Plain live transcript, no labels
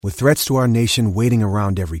With threats to our nation waiting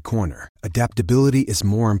around every corner, adaptability is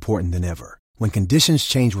more important than ever. When conditions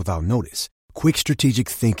change without notice, quick strategic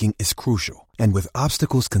thinking is crucial. And with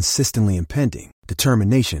obstacles consistently impending,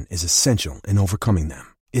 determination is essential in overcoming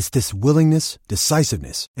them. It's this willingness,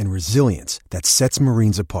 decisiveness, and resilience that sets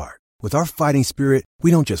Marines apart. With our fighting spirit, we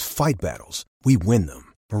don't just fight battles, we win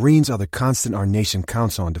them. Marines are the constant our nation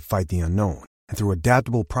counts on to fight the unknown. And through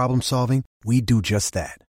adaptable problem solving, we do just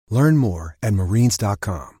that. Learn more at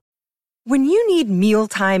marines.com. When you need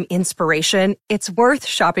mealtime inspiration, it's worth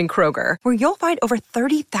shopping Kroger, where you'll find over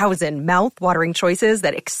 30,000 mouth-watering choices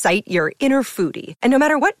that excite your inner foodie. And no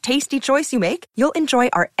matter what tasty choice you make, you'll enjoy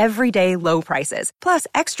our everyday low prices, plus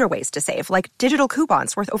extra ways to save, like digital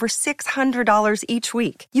coupons worth over $600 each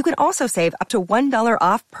week. You can also save up to $1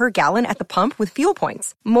 off per gallon at the pump with fuel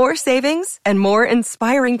points. More savings and more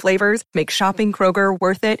inspiring flavors make shopping Kroger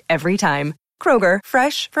worth it every time. Kroger,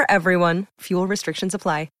 fresh for everyone. Fuel restrictions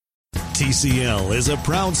apply. TCL is a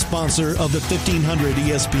proud sponsor of the 1500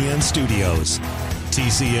 ESPN studios.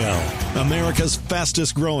 TCL, America's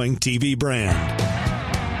fastest growing TV brand.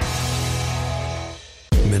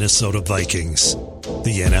 Minnesota Vikings,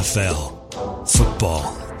 the NFL,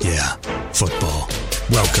 football. Yeah, football.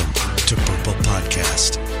 Welcome to Purple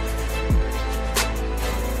Podcast.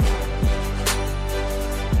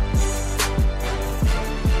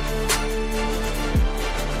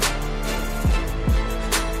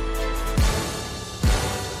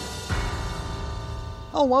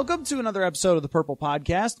 Oh, welcome to another episode of the Purple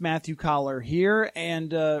Podcast. Matthew Collar here,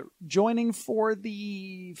 and joining for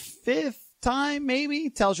the fifth time,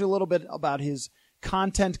 maybe, tells you a little bit about his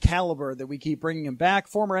content caliber that we keep bringing him back.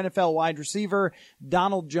 Former NFL wide receiver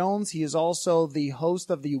Donald Jones. He is also the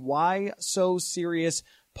host of the Why So Serious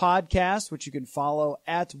podcast, which you can follow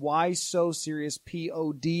at Why So Serious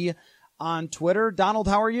POD on Twitter. Donald,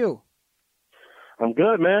 how are you? I'm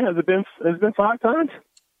good, man. Has it been 5 times?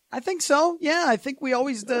 I think so. Yeah, I think we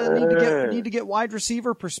always need to get wide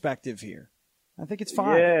receiver perspective here. I think it's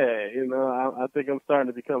fine. Yeah, I think I'm starting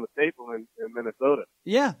to become a staple in Minnesota.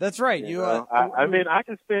 Yeah, that's right. I mean, I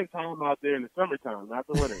can spend time out there in the summertime, not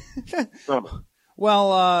the winter. Summer.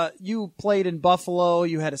 Well, you played in Buffalo.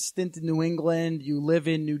 You had a stint in New England. You live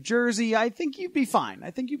in New Jersey. I think you'd be fine.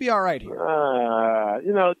 I think you'd be all right here.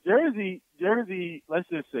 Jersey, let's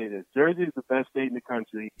just say this. Jersey is the best state in the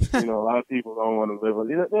country. A lot of people don't want to live with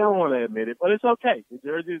it. They don't want to admit it, but it's okay.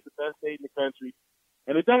 Jersey is the best state in the country.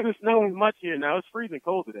 And it doesn't snow as much here now. It's freezing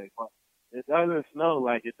cold today, but it doesn't snow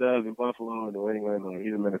like it does in Buffalo or New England or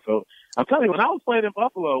even Minnesota. I'm telling you, when I was playing in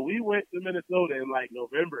Buffalo, we went to Minnesota in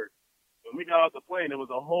November. When we got off the plane, it was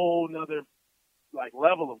a whole nother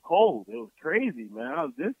level of cold. It was crazy,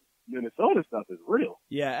 man. This Minnesota stuff is real.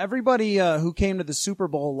 Yeah, everybody who came to the Super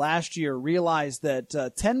Bowl last year realized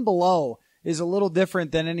that 10 below is a little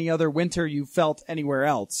different than any other winter you felt anywhere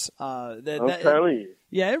else. I'm telling you.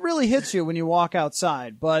 Yeah, it really hits you when you walk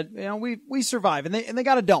outside. But we survive, and they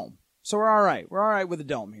got a dome, so we're all right. We're all right with a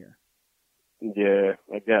dome here. Yeah,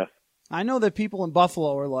 I guess. I know that people in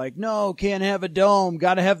Buffalo are like, no, can't have a dome,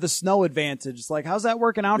 got to have the snow advantage. It's like, how's that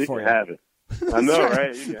working out for you? You can have it. I know,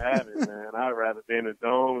 right? You can have it, man. I'd rather be in a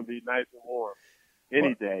dome and be nice and warm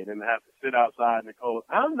any day than to have to sit outside in the cold.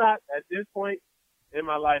 I'm not, at this point in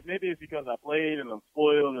my life, maybe it's because I played and I'm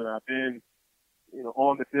spoiled and I've been,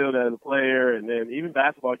 on the field as a player, and then even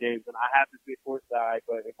basketball games, and I have to sit courtside.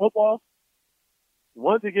 But in football,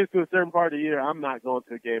 once it gets to a certain part of the year, I'm not going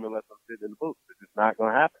to a game unless I'm sitting in the booth. It's just not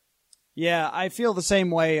going to happen. Yeah, I feel the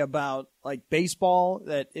same way about baseball,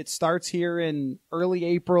 that it starts here in early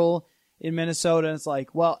April in Minnesota. And it's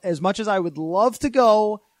like, well, as much as I would love to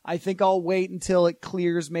go, I think I'll wait until it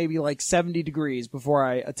clears maybe 70 degrees before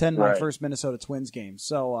I attend my first Minnesota Twins game.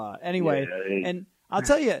 So anyway, and I'll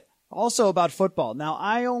tell you also about football. Now,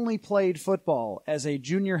 I only played football as a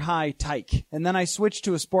junior high tyke, and then I switched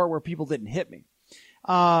to a sport where people didn't hit me.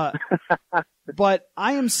 But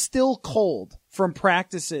I am still cold from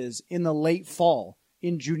practices in the late fall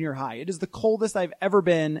in junior high. It is the coldest I've ever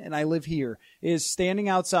been, and I live here, is standing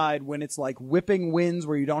outside when it's whipping winds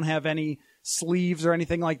where you don't have any sleeves or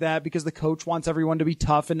anything like that because the coach wants everyone to be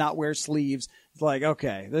tough and not wear sleeves. It's like,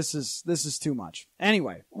 okay, this is too much.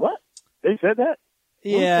 Anyway. What? They said that?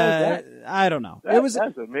 Yeah, I don't know. That's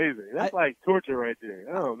amazing. That's like torture right there.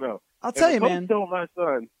 I don't know. I'll tell you, man. If a coach told my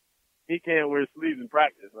son he can't wear sleeves in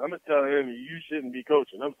practice, I'm going to tell him you shouldn't be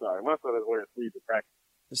coaching. I'm sorry. My son is wearing sleeves in practice.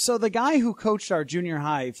 So the guy who coached our junior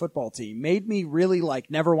high football team made me really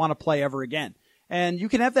never want to play ever again. And you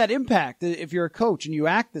can have that impact if you're a coach and you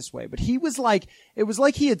act this way. But he was it was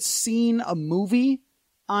like he had seen a movie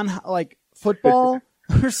on football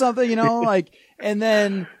or something, and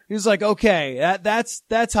then He was like, okay,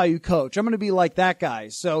 that's how you coach. I'm going to be like that guy.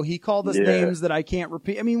 So he called us names that I can't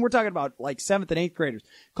repeat. I mean, we're talking about like 7th and 8th graders.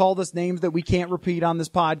 Called us names that we can't repeat on this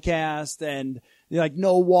podcast, and like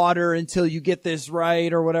no water until you get this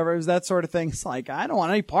right or whatever. It was that sort of thing. It's like, I don't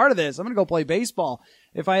want any part of this. I'm going to go play baseball.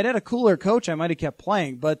 If I had a cooler coach, I might have kept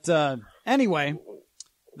playing. But anyway,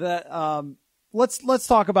 let's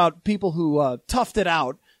talk about people who toughed it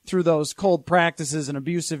out through those cold practices and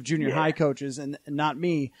abusive junior high coaches, and not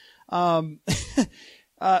me. When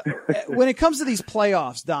it comes to these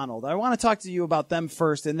playoffs, Donald, I want to talk to you about them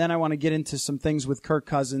first, and then I want to get into some things with Kirk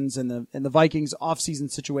Cousins and the Vikings offseason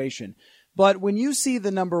situation. But when you see the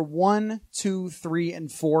number 1, 2, 3,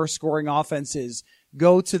 and 4 scoring offenses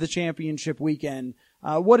go to the championship weekend,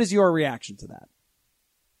 what is your reaction to that?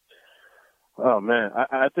 Oh, man,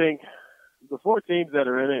 I think the 4 teams that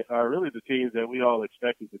are in it are really the teams that we all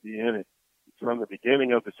expected to be in it from the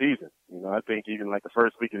beginning of the season. I think even like the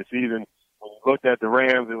first week of the season, when you looked at the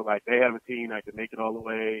Rams, it was like they have a team that can make it all the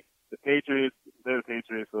way. The Patriots, they're the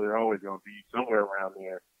Patriots, so they're always going to be somewhere around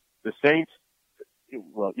there. The Saints,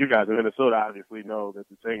 well, you guys in Minnesota obviously know that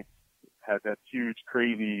the Saints had that huge,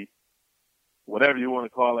 crazy, whatever you want to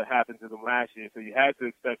call it, happened to them last year. So you had to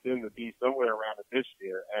expect them to be somewhere around it this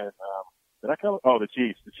year. And, did I call it? Oh, the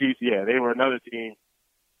Chiefs. The Chiefs, yeah, they were another team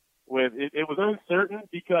with, it was uncertain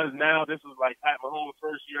because now this was like Pat Mahomes'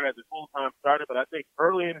 first year as a full-time starter, but I think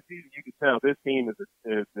early in the season you could tell this team is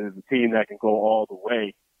a team that can go all the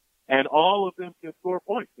way. And all of them can score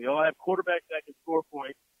points. They all have quarterbacks that can score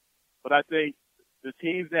points. But I think the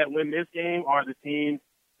teams that win this game are the teams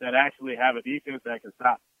that actually have a defense that can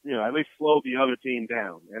stop, at least slow the other team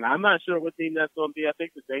down. And I'm not sure what team that's going to be. I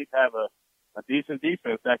think the Saints have a decent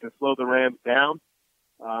defense that can slow the Rams down.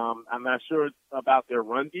 I'm not sure about their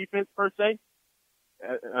run defense per se.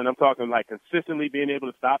 And I'm talking like consistently being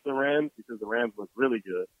able to stop the Rams because the Rams look really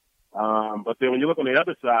good. But then when you look on the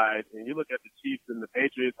other side and you look at the Chiefs and the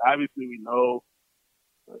Patriots, obviously we know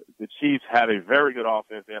the Chiefs have a very good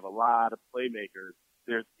offense. They have a lot of playmakers.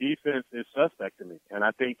 Their defense is suspect to me. And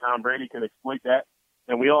I think Tom Brady can exploit that.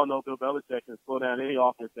 And we all know Bill Belichick can slow down any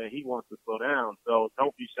offense that he wants to slow down. So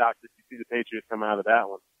don't be shocked if you see the Patriots come out of that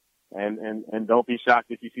one. And don't be shocked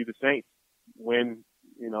if you see the Saints win,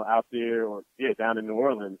 out there or down in New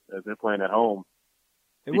Orleans as they're playing at home.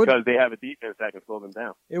 Because they have a defense that can slow them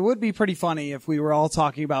down. It would be pretty funny if we were all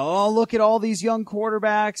talking about, oh, look at all these young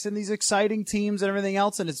quarterbacks and these exciting teams and everything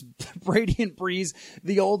else, and it's Brady and Breeze,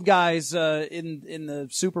 the old guys in the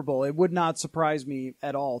Super Bowl. It would not surprise me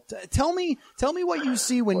at all. Tell me what you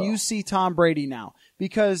see when you see Tom Brady now,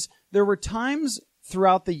 because there were times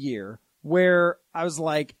throughout the year where I was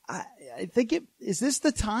like, I think is this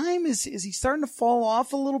the time? Is he starting to fall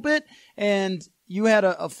off a little bit? And you had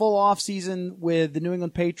a full off season with the New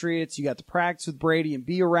England Patriots. You got to practice with Brady and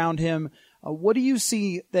be around him. What do you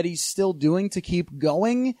see that he's still doing to keep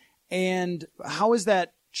going? And how has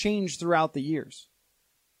that changed throughout the years?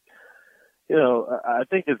 I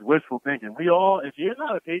think it's wishful thinking. If you're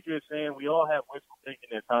not a Patriots fan, we all have wishful thinking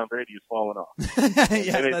that Tom Brady is falling off.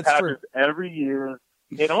 Yes, and it that's happens true. every year.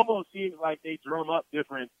 It almost seems like they drum up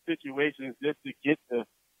different situations just to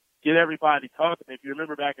get everybody talking. If you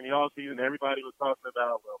remember back in the offseason, everybody was talking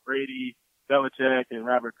about, Brady, Belichick, and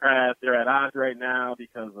Robert Kraft, they're at odds right now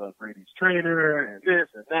because of Brady's trainer and this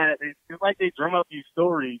and that. It's like they drum up these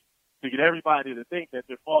stories to get everybody to think that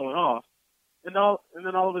they're falling off. And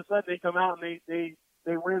then all of a sudden they come out and they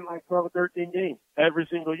win like 12 or 13 games every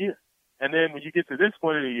single year. And then when you get to this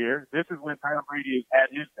point of the year, this is when Tom Brady is at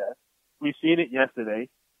his best. We've seen it yesterday.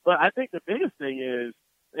 But I think the biggest thing is,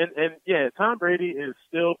 Tom Brady is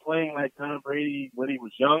still playing like Tom Brady when he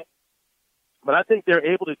was young. But I think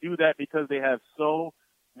they're able to do that because they have so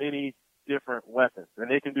many different weapons.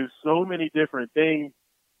 And they can do so many different things.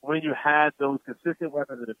 When you have those consistent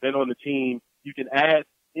weapons that have been on the team, you can add,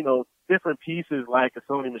 different pieces like a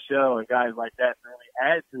Sony Michel and guys like that to really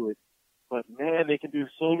add to it. But, man, they can do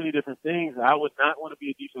so many different things. I would not want to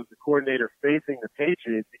be a defensive coordinator facing the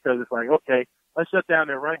Patriots because it's like, okay, let's shut down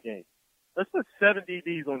their run game. Let's put 7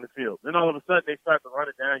 DBs on the field. Then all of a sudden they start to run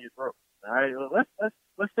it down your throat. All right,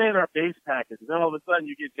 let's stay in our base package. Then all of a sudden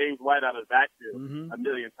you get James White out of the backfield a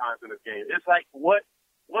million times in this game. It's like, what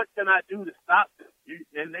can I do to stop this?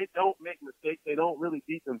 And they don't make mistakes. They don't really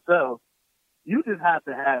beat themselves. You just have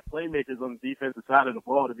to have playmakers on the defensive side of the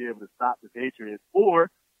ball to be able to stop the Patriots, or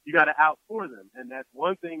you got to outscore them. And that's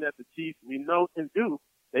one thing that the Chiefs, we know, can do.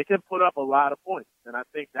 They can put up a lot of points. And I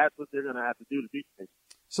think that's what they're going to have to do to beat the Patriots.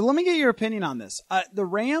 So let me get your opinion on this. The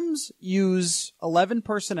Rams use 11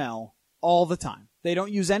 personnel all the time. They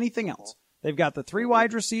don't use anything else. They've got the 3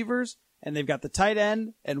 wide receivers and they've got the tight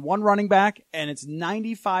end and one running back, and it's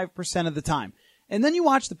 95% of the time. And then you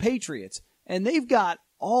watch the Patriots, and they've got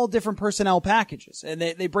all different personnel packages. And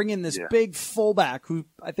they bring in this big fullback who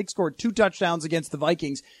I think scored 2 touchdowns against the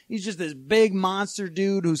Vikings. He's just this big monster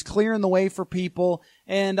dude who's clearing the way for people.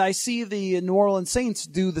 And I see the New Orleans Saints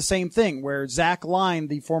do the same thing, where Zach Line,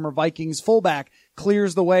 the former Vikings fullback,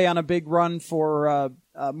 clears the way on a big run for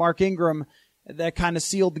Mark Ingram that kind of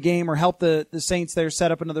sealed the game or helped the Saints there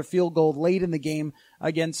set up another field goal late in the game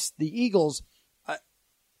against the Eagles.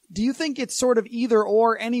 Do you think it's sort of either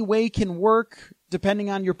or, any way can work depending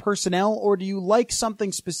on your personnel, or do you like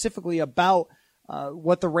something specifically about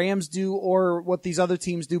what the Rams do or what these other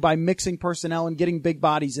teams do by mixing personnel and getting big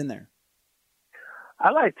bodies in there?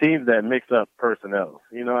 I like teams that mix up personnel,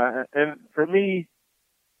 and for me,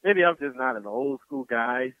 maybe I'm just not an old school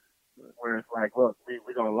guy where it's like, look,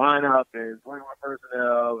 we're going to line up in 21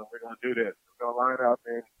 personnel and we're going to do this. We're going to line up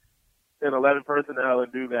in 11 personnel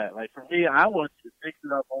and do that. Like, for me, I want you to mix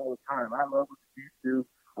it up all the time. I love what the Chiefs do.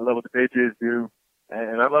 I love what the Patriots do.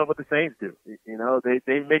 And I love what the Saints do.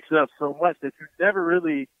 They mix it up so much that you never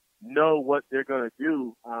really know what they're going to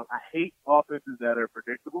do. I hate offenses that are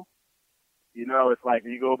predictable. It's like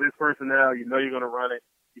you go this personnel, you're going to run it.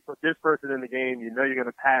 You put this person in the game, you're going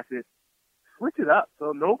to pass it. Switch it up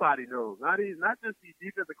so nobody knows. Not just the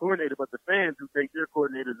defensive coordinator, but the fans who think they're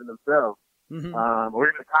coordinators in themselves. Mm-hmm. Or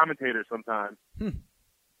even the commentators sometimes.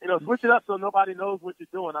 Switch it up so nobody knows what you're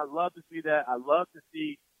doing. I love to see that. I love to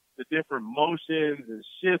see the different motions and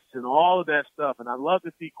shifts and all of that stuff. And I love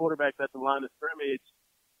to see quarterbacks at the line of scrimmage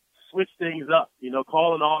switch things up,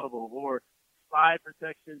 call an audible or slide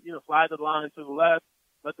protection, slide the line to the left,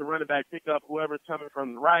 let the running back pick up whoever's coming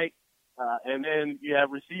from the right. And then you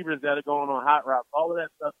have receivers that are going on hot routes. All of that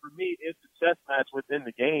stuff, for me, is a chess match within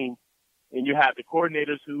the game. And you have the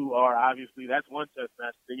coordinators who are obviously, that's one chess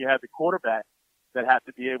match. Then you have the quarterback that have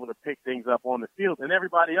to be able to pick things up on the field, and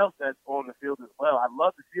everybody else that's on the field as well. I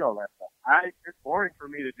love to see all that stuff. It's boring for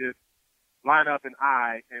me to just line up an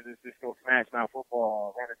eye and just go smash down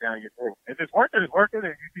football, run it down your throat. If it's working, it's working, and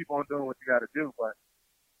you keep on doing what you got to do. But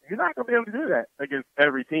you're not going to be able to do that against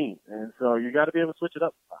every team, and so you got to be able to switch it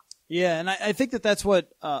up. Yeah, and I think that's what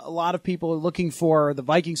a lot of people are looking for. The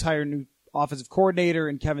Vikings hired a new offensive coordinator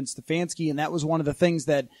in Kevin Stefanski, and that was one of the things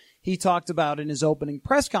that he talked about in his opening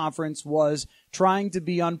press conference, was trying to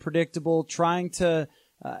be unpredictable, trying to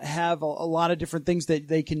have a lot of different things that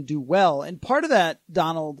they can do well. And part of that,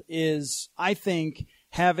 Donald, is, I think,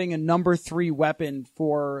 having a number 3 weapon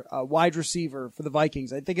for a wide receiver for the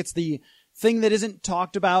Vikings. I think it's the thing that isn't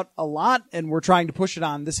talked about a lot, and we're trying to push it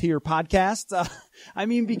on this here podcast.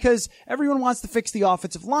 Because everyone wants to fix the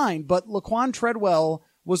offensive line, but Laquan Treadwell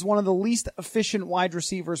was one of the least efficient wide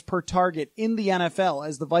receivers per target in the NFL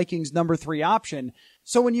as the Vikings' number 3 option.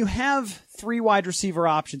 So when you have 3 wide receiver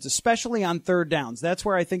options, especially on third downs, that's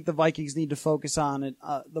where I think the Vikings need to focus on it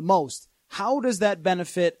the most. How does that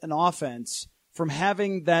benefit an offense from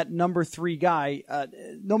having that number 3 guy,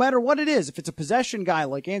 no matter what it is? If it's a possession guy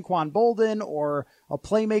like Anquan Boldin or a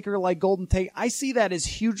playmaker like Golden Tate, I see that as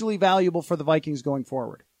hugely valuable for the Vikings going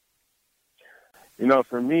forward.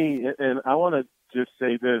 For me, and I want to just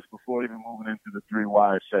say this before even moving into the 3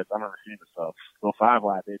 wide sets. I'm a receiver, so go 5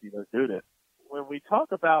 wide, baby. Let's do this. When we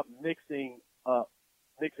talk about mixing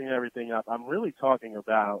everything up, I'm really talking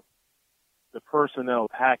about the personnel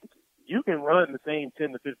packages. You can run the same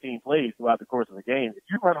 10 to 15 plays throughout the course of the game. If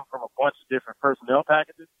you run them from a bunch of different personnel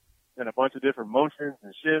packages and a bunch of different motions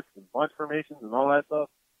and shifts and bunch formations and all that stuff,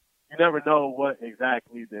 you never know what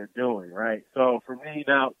exactly they're doing, right? So for me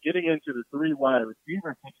now, getting into the 3 wide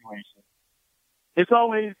receiver situation, it's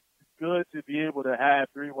always good to be able to have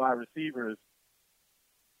 3 wide receivers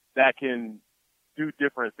that can do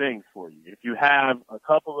different things for you. If you have a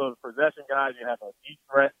couple of possession guys, you have a deep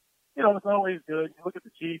threat, it's always good. You look at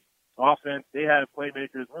the Chiefs offense, they have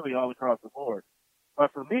playmakers really all across the board.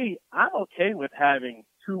 But for me, I'm okay with having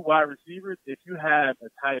 2 wide receivers if you have a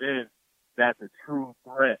tight end that's a true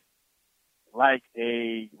threat, like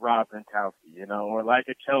a Rob Gronkowski, or like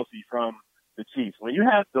a Kelsey from the Chiefs. When you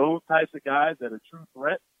have those types of guys that are true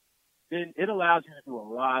threats, then it allows you to do a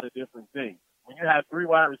lot of different things. When you have 3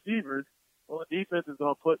 wide receivers, well, the defense is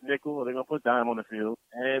going to put nickel or they're going to put dime on the field,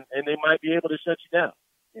 and they might be able to shut you down.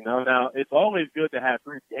 Now it's always good to have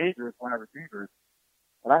 3 dangerous wide receivers,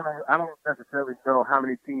 but I don't necessarily know how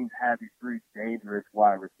many teams have these 3 dangerous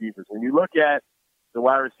wide receivers. When you look at the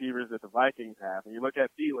wide receivers that the Vikings have, and you look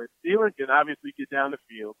at Thielen can obviously get down the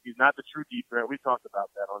field. He's not the true deep threat. We talked about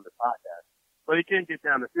that on the podcast. But he can get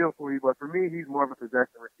down the field for you. But for me, he's more of a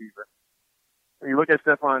possession receiver. When you look at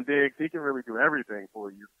Stephon Diggs, he can really do everything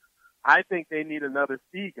for you. I think they need another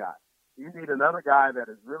speed guy. You need another guy that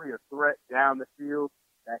is really a threat down the field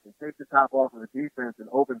that can take the top off of the defense and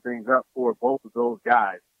open things up for both of those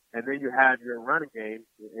guys. And then you have your running game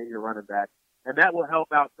and your running back. And that will help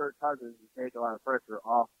out Kirk Cousins and take a lot of pressure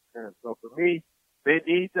off him. So for me, they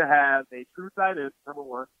need to have a true tight end, number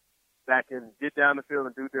one, that can get down the field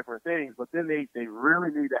and do different things. But then they really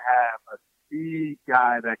need to have a speed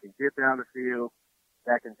guy that can get down the field,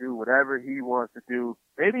 that can do whatever he wants to do.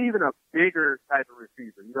 Maybe even a bigger type of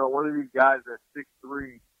receiver. You know, one of these guys that's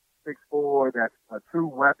 6'3", 6'4", that's a true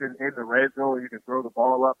weapon in the red zone. You can throw the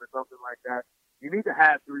ball up or something like that. You need to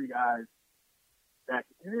have guys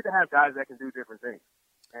that can do different things.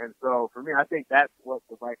 And so for me, I think that's what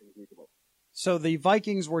the Vikings need to do. So the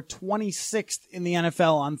Vikings were 26th in the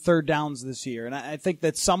NFL on third downs this year. And I think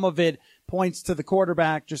that some of it points to the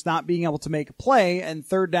quarterback just not being able to make a play. And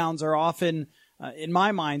third downs are often, in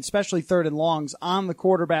my mind, especially third and longs, on the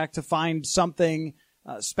quarterback to find something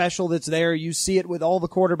special that's there. You see it with all the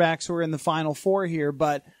quarterbacks who are in the Final Four here,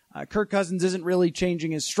 but Kirk Cousins isn't really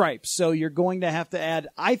changing his stripes. So you're going to have to add,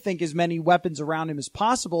 I think, as many weapons around him as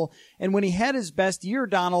possible. And when he had his best year,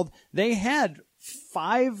 Donald, they had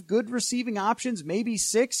 5 good receiving options, maybe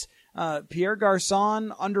 6. Pierre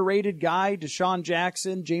Garçon, underrated guy. Deshaun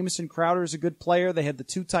Jackson, Jamison Crowder is a good player. They had the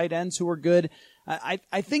 2 tight ends who were good.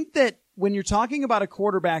 I think that when you're talking about a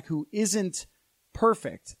quarterback who isn't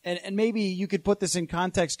perfect, and maybe you could put this in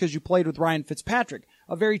context because you played with Ryan Fitzpatrick,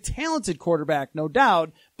 a very talented quarterback, no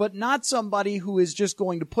doubt, but not somebody who is just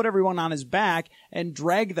going to put everyone on his back and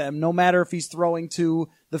drag them, no matter if he's throwing to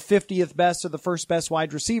the 50th best or the first best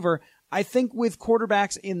wide receiver. I think with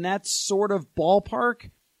quarterbacks in that sort of ballpark,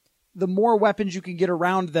 the more weapons you can get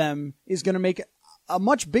around them is going to make a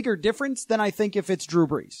much bigger difference than I think if it's Drew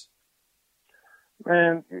Brees.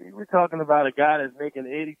 Man, we're talking about a guy that's making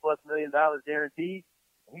 $80+ million guaranteed.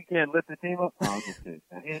 He can't lift the team up. No, I'm just kidding.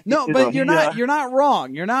 No, but you're not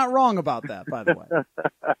wrong. You're not wrong about that, by the way.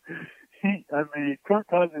 Kirk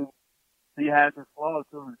Cousins, he has his flaws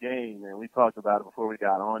to his game, and we talked about it before we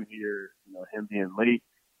got on here. You know, him being late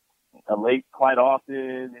quite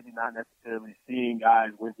often, maybe not necessarily seeing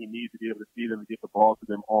guys when he needs to be able to see them and get the ball to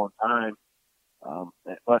them on time.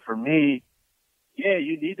 But for me, yeah,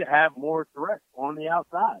 you need to have more threats on the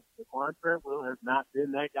outside. Daquan Treadwell has not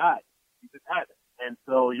been that guy. He just hasn't. And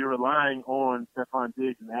so you're relying on Stephon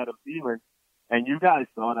Diggs and Adam Thielen. And you guys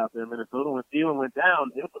saw it out there in Minnesota when Thielen went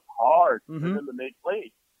down, it was hard for them to make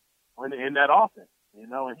plays in that offense, you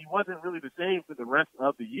know, and he wasn't really the same for the rest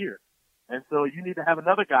of the year. And so you need to have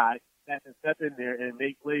another guy that can step in there and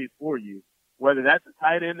make plays for you, whether that's a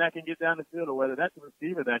tight end that can get down the field or whether that's a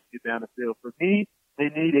receiver that can get down the field. For me, they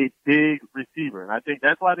need a big receiver. And I think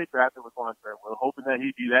that's why they drafted Daquan Treadwell, hoping that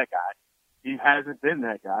he'd be that guy. He hasn't been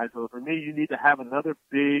that guy. So for me, you need to have another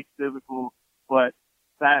big, physical, but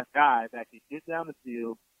fast guy that can get down the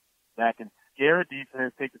field, that can scare a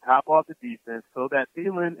defense, take the top off the defense, so that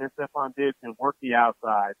Thielen and Stephon Diggs can work the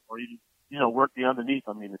outside or even, you know, work the underneath,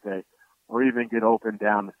 I mean to say, or even get open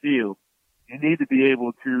down the field. You need to be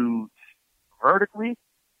able to vertically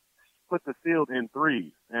put the field in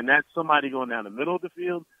threes. And that's somebody going down the middle of the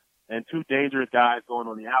field and 2 dangerous guys going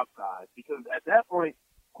on the outside. Because at that point,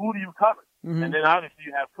 who do you cover? And then obviously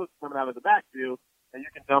you have Cooks coming out of the backfield and you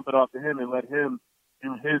can dump it off to him and let him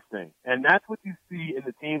do his thing. And that's what you see in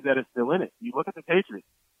the teams that are still in it. You look at the Patriots.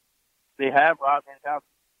 They have Rob Gronkowski.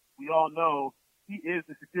 We all know he is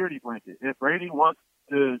the security blanket. If Brady wants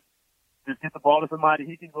to just get the ball to somebody,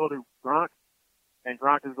 he can go to Gronk, and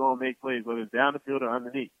Gronk is going to make plays, whether it's down the field or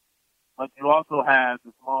underneath. But you also have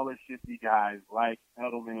the smaller, shifty guys like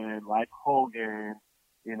Edelman, like Hogan,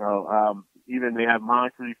 you know, even they have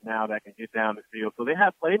Moncrief now that can get down the field. So they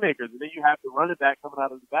have playmakers, and then you have the running back coming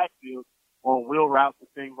out of the backfield on wheel routes and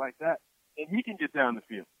things like that. And he can get down the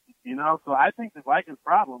field, you know. So I think the Vikings'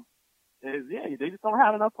 problem is, they just don't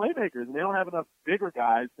have enough playmakers, and they don't have enough bigger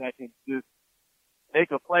guys that can just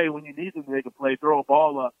make a play when you need them to make a play, throw a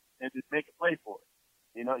ball up, and just make a play for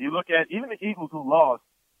it. You know, you look at even the Eagles who lost,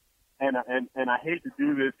 and I hate to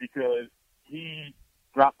do this because he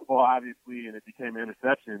dropped the ball, obviously, and it became an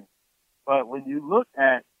interception. But when you look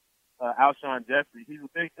at Alshon Jeffrey, he's a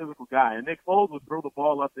big physical guy, and Nick Foles would throw the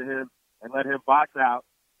ball up to him and let him box out,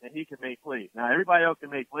 and he can make plays. Now, everybody else can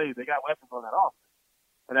make plays. They got weapons on that offense.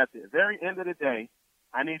 But at the very end of the day,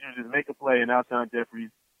 I need you to just make a play, and Alshon Jeffrey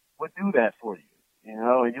would do that for you. You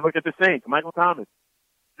know, and you look at the Saints, Michael Thomas,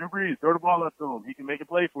 Drew Brees, throw the ball up to him. He can make a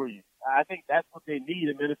play for you. I think that's what they need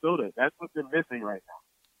in Minnesota. That's what they're missing right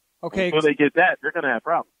now. Okay. Until they get that, they're going to have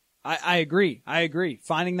problems. I agree.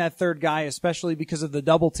 Finding that third guy, especially because of the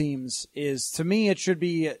double teams, is, to me, it should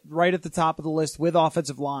be right at the top of the list with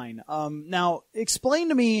offensive line. Now, explain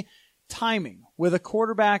to me, timing with a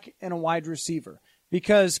quarterback and a wide receiver,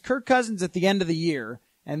 because Kirk Cousins at the end of the year,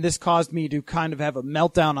 and this caused me to kind of have a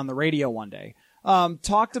meltdown on the radio one day,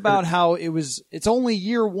 talked about how it's only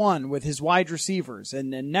year one with his wide receivers,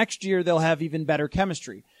 and next year they'll have even better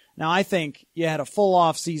chemistry. Now, I think you had a full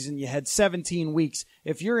off season. You had 17 weeks.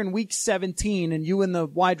 If you're in week 17 and you and the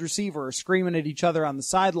wide receiver are screaming at each other on the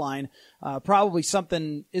sideline, probably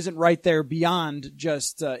something isn't right there beyond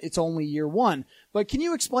just it's only year one. But can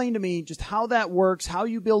you explain to me just how that works, how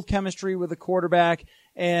you build chemistry with a quarterback,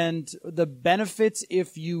 and the benefits,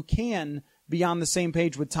 if you can, be on the same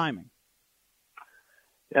page with timing?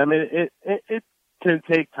 I mean, it can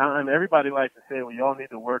take time. Everybody likes to say, well, you all need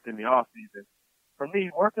to work in the off season. For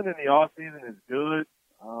me, working in the off season is good,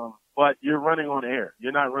 but you're running on air.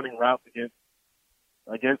 You're not running routes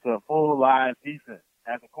against a full live defense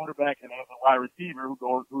as a quarterback and as a wide receiver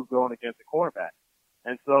who's going against the quarterback.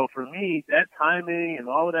 And so for me, that timing and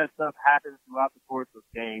all of that stuff happens throughout the course of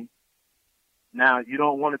the game. Now, you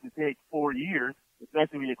don't want it to take 4 years,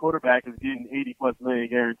 especially when your quarterback is getting $80+ million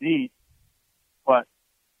guaranteed. But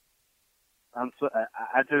I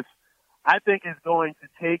think it's going to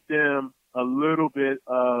take them a little bit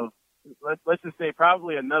of, let's just say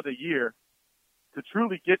probably another year to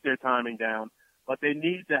truly get their timing down, but they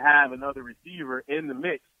need to have another receiver in the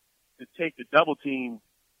mix to take the double team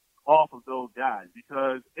off of those guys,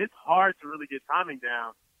 because it's hard to really get timing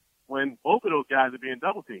down when both of those guys are being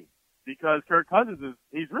double teamed, because Kirk Cousins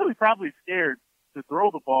he's really probably scared to throw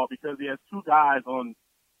the ball because he has two guys on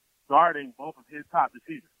guarding both of his top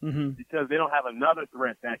receivers, because they don't have another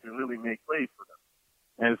threat that can really make plays for them.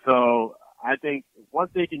 And so I think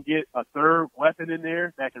once they can get a third weapon in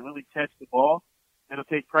there that can really catch the ball, it'll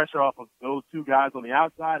take pressure off of those two guys on the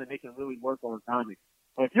outside, and they can really work on timing.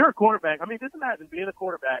 But if you're a quarterback, I mean, just imagine being a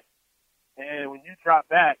quarterback, and when you drop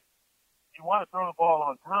back, you want to throw the ball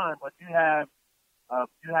on time, but you have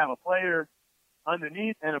a player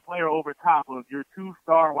underneath and a player over top of your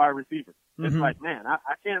two-star wide receivers. It's like, man, I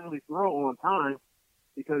can't really throw on time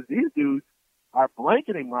because these dudes are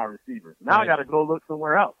blanketing my receivers. Now I got to go look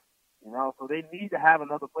somewhere else. You know, so they need to have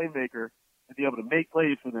another playmaker to be able to make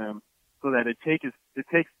plays for them, so that it takes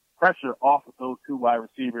pressure off of those two wide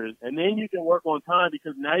receivers, and then you can work on time,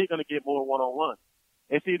 because now you're going to get more one-on-one.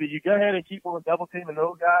 It's either you go ahead and keep on double teaming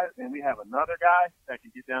those guys, and we have another guy that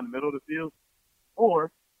can get down the middle of the field,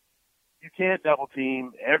 or you can't double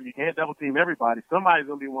team everybody. Somebody's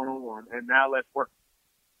going to be one-on-one, and now let's work.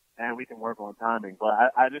 And we can work on timing.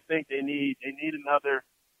 But I just think they need another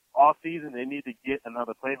off season. They need to get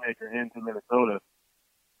another playmaker into Minnesota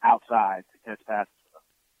outside to catch passes.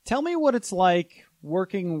 Tell me what it's like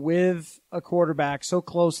working with a quarterback so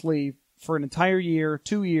closely for an entire year,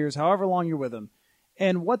 2 years, however long you're with him,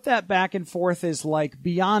 and what that back and forth is like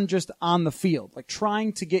beyond just on the field, like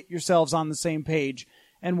trying to get yourselves on the same page,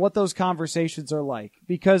 and what those conversations are like.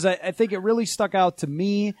 Because I think it really stuck out to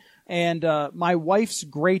me, and my wife's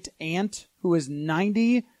great aunt, who is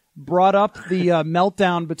 90, brought up the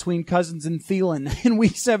meltdown between Cousins and Thielen in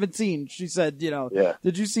week 17. She said,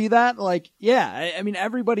 Did you see that? Like, yeah, I mean,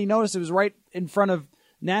 everybody noticed. It was right in front of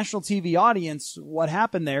national TV audience what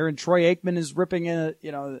happened there, and Troy Aikman is ripping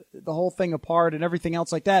the whole thing apart and everything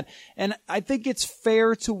else like that. And I think it's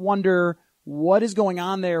fair to wonder what is going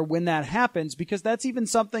on there when that happens, because that's even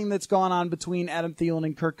something that's gone on between Adam Thielen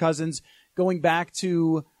and Kirk Cousins going back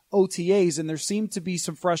to OTAs, and there seemed to be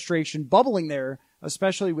some frustration bubbling there,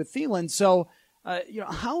 especially with Thielen. So,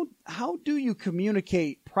 how do you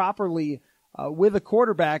communicate properly with a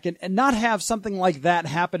quarterback and not have something like that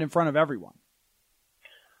happen in front of everyone?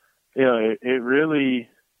 It really,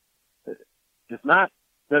 it's not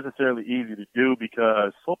necessarily easy to do,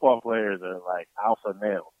 because football players are like alpha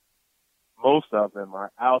males. Most of them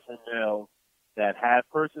are alpha males that have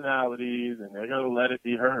personalities, and they're going to let it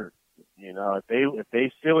be heard. If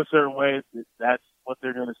they feel a certain way, that's what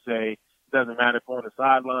they're going to say. It doesn't matter if we're on the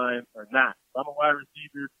sideline or not. I'm a wide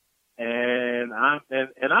receiver, and I'm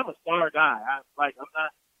a star guy.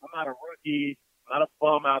 I'm not a rookie. I'm not a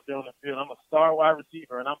bum out there on the field. I'm a star wide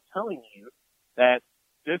receiver, and I'm telling you that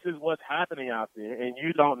this is what's happening out there, and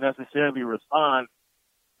you don't necessarily respond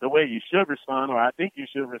the way you should respond, or I think you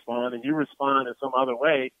should respond, and you respond in some other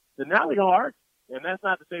way, then now they're going to argue. And that's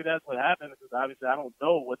not to say that's what happened, because obviously I don't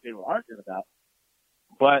know what they were arguing about.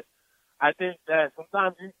 But I think that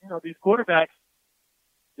sometimes, these quarterbacks,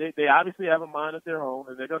 they obviously have a mind of their own,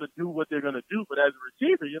 and they're going to do what they're going to do. But as a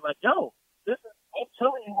receiver, you're like, I'm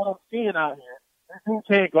telling you what I'm seeing out here. This dude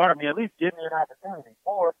can't guard me. At least give me an opportunity.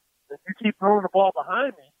 Or if you keep throwing the ball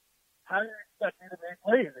behind me, how do you expect me to make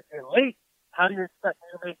plays? If you're late, how do you expect me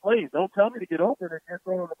to make plays? Don't tell me to get open if you're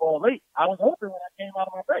throwing the ball late. I was open when I came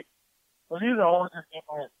out of my break. these are all just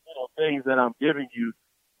different, things that I'm giving you,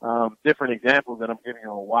 different examples that I'm giving you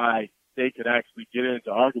on why they could actually get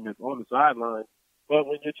into arguments on the sideline. But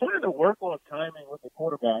when you're trying to work on timing with the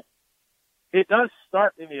quarterback, it does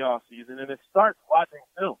start in the offseason, and it starts watching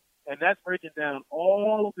film. And that's breaking down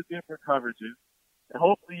all of the different coverages. And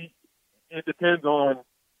hopefully it depends on,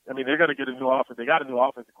 they're going to get a new offense. They got a new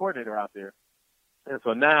offensive coordinator out there. And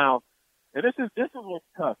so now, and this is what's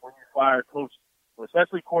tough when you fire coaches,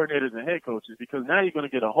 especially coordinators and head coaches, because now you're going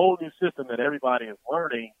to get a whole new system that everybody is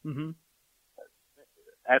learning. Mm-hmm.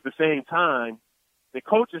 At the same time. The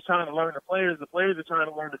coach is trying to learn the players are trying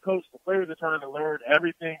to learn the coach, the players are trying to learn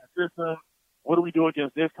everything, the system. What do we do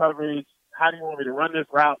against this coverage? How do you want me to run this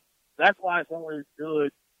route? That's why it's always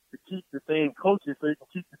good to keep the same coaches so you can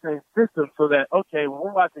keep the same system so that, okay, when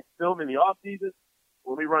we're watching film in the offseason,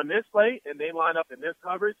 when we run this play and they line up in this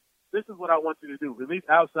coverage, this is what I want you to do. Release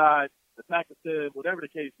outside, attack the 10, whatever the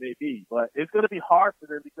case may be. But it's going to be hard for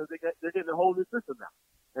them because they're getting a whole new system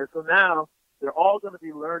now. And so now they're all going to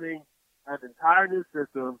be learning an entire new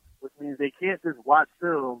system, which means they can't just watch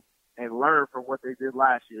film and learn from what they did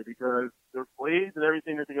last year because their plays and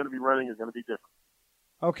everything that they're going to be running is going to be different.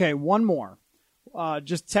 Okay, one more.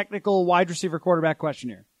 Just technical wide receiver quarterback question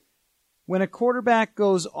here. When a quarterback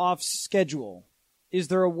goes off schedule, is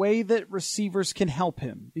there a way that receivers can help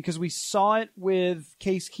him? Because we saw it with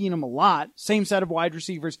Case Keenum a lot. Same set of wide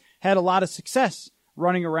receivers had a lot of success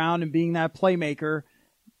running around and being that playmaker.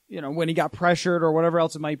 When he got pressured or whatever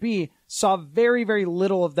else it might be, saw very, very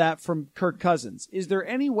little of that from Kirk Cousins. Is there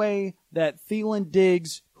any way that Thielen,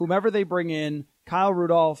 Diggs, whomever they bring in, Kyle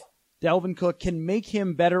Rudolph, Dalvin Cook, can make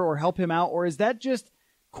him better or help him out? Or is that just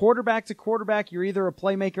quarterback to quarterback? You're either a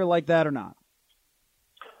playmaker like that or not?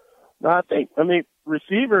 No,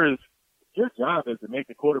 receivers, your job is to make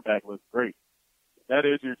the quarterback look great. That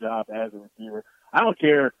is your job as a receiver. I don't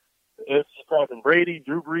care if you're talking Brady,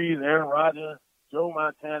 Drew Brees, Aaron Rodgers, Joe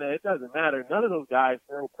Montana, it doesn't matter. None of those guys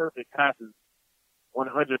throw perfect passes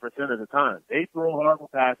 100% of the time. They throw horrible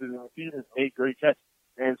passes, and receivers make great catches.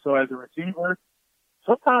 And so as a receiver,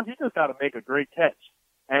 sometimes you just got to make a great catch.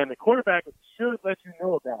 And the quarterback should let you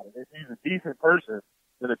know about it. If he's a decent person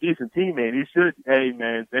and a decent teammate, he should, hey,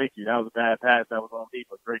 man, thank you. That was a bad pass. That was on me,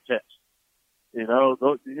 but great catch.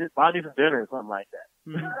 Buy me some dinner or something like that.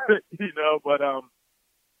 Mm-hmm. But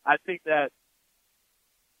I think that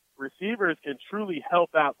receivers can truly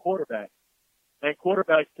help out quarterbacks, and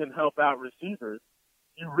quarterbacks can help out receivers.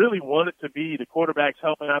 You really want it to be the quarterbacks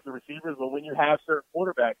helping out the receivers, but when you have certain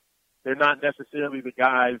quarterbacks, they're not necessarily the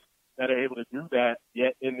guys that are able to do that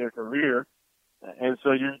yet in their career. And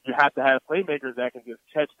so you have to have playmakers that can just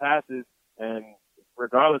catch passes, and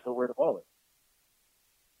regardless of where the ball is.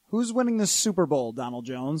 Who's winning the Super Bowl, Donald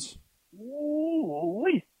Jones?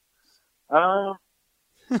 Ooh-wee. I'm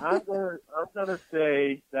gonna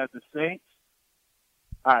say that the Saints.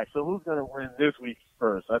 All right, so who's gonna win this week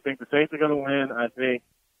first? I think the Saints are gonna win. I think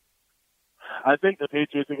the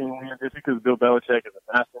Patriots are gonna win just because Bill Belichick is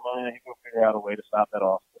a mastermind. He's gonna figure out a way to stop that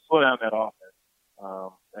offense, slow down that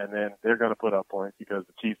offense, and then they're gonna put up points because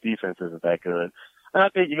the Chiefs' defense isn't that good. And I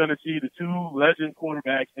think you're gonna see the two legend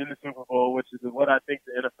quarterbacks in the Super Bowl, which is what I think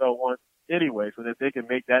the NFL wants anyway, so that they can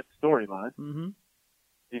make that storyline. Mm-hmm.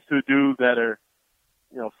 These two dudes that are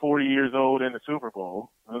 40 years old in the Super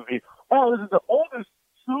Bowl. This is the oldest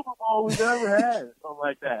Super Bowl we've ever had, something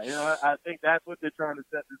like that. I think that's what they're trying to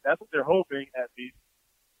set. That's what they're hoping, at least.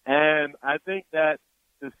 And I think that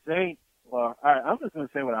the Saints, all right, I'm just going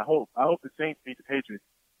to say what I hope. I hope the Saints beat the Patriots.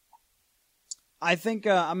 I think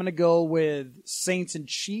I'm going to go with Saints and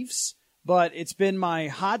Chiefs, but it's been my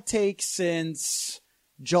hot take since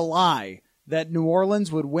July that New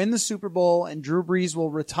Orleans would win the Super Bowl and Drew Brees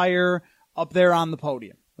will retire up there on the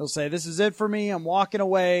podium. They'll say, this is it for me. I'm walking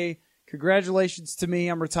away. Congratulations to me.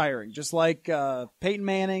 I'm retiring. Just like Peyton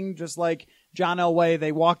Manning, just like John Elway,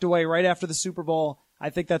 they walked away right after the Super Bowl.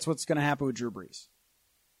 I think that's what's going to happen with Drew Brees.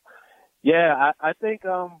 Yeah, I think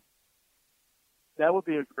that would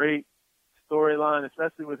be a great storyline,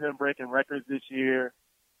 especially with him breaking records this year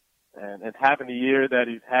and having the year that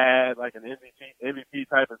he's had, like an MVP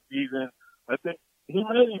type of season. I think he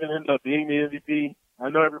might even end up being the MVP. I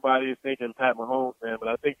know everybody is thinking Pat Mahomes, man, but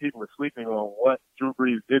I think people are sleeping on what Drew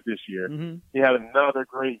Brees did this year. Mm-hmm. He had another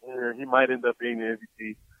great year. He might end up being the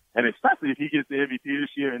MVP. And especially if he gets the MVP this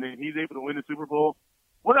year and then he's able to win the Super Bowl,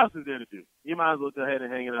 what else is there to do? You might as well go ahead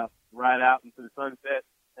and hang it up, ride out into the sunset,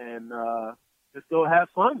 and just go have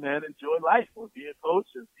fun, man. Enjoy life, or be a coach,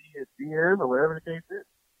 or be a GM, or whatever the case is.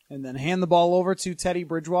 and then hand the ball over to Teddy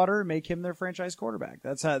Bridgewater and make him their franchise quarterback.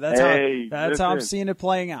 That's how I'm seeing it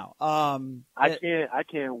playing out. I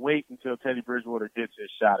can't wait until Teddy Bridgewater gets his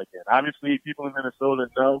shot again. Obviously, people in Minnesota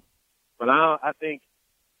know, but I think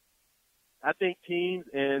teams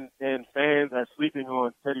and fans are sleeping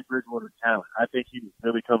on Teddy Bridgewater's talent. I think he was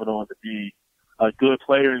really coming on to be a good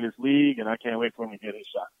player in this league, and I can't wait for him to get his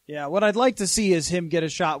shot. Yeah, what I'd like to see is him get a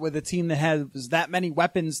shot with a team that has that many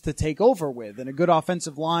weapons to take over with, and a good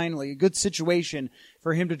offensive line, like a good situation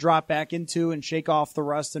for him to drop back into and shake off the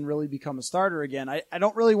rust and really become a starter again. I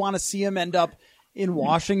don't really want to see him end up in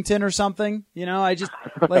Washington or something. You know, I just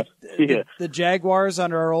like yeah. the Jaguars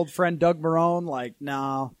under our old friend Doug Marrone, like,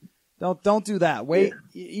 no. Don't do that. Wait,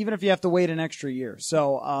 even if you have to wait an extra year.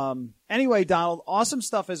 So, anyway, Donald, awesome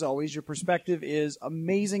stuff as always. Your perspective is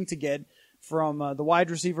amazing to get from the wide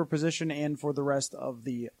receiver position and for the rest of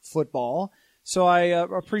the football. So I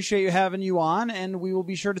appreciate you having you on, and we will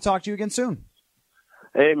be sure to talk to you again soon.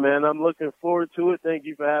 Hey, man, I'm looking forward to it. Thank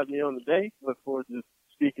you for having me on today. Look forward to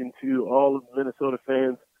speaking to all of the Minnesota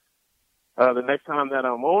fans the next time that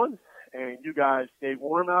I'm on. And you guys stay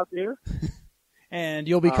warm out there. And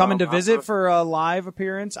you'll be coming to visit for a live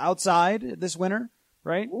appearance outside this winter,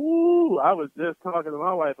 right? Ooh, I was just talking to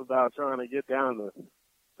my wife about trying to get down to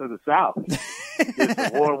the south. Get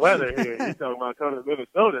some warm weather here. You're talking about coming to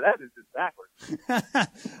Minnesota. That is just backwards.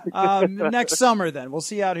 Next summer, then. We'll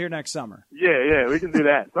see you out here next summer. Yeah, we can do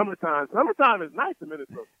that. Summertime is nice in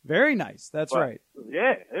Minnesota. Very nice. That's right.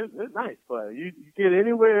 Yeah, it's nice. But you get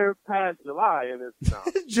anywhere past July, and it's no.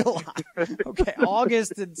 July. Okay,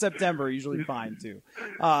 August and September are usually fine, too.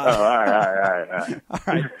 All right. All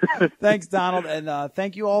right. Thanks, Donald, and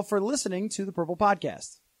thank you all for listening to the Purple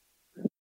Podcast.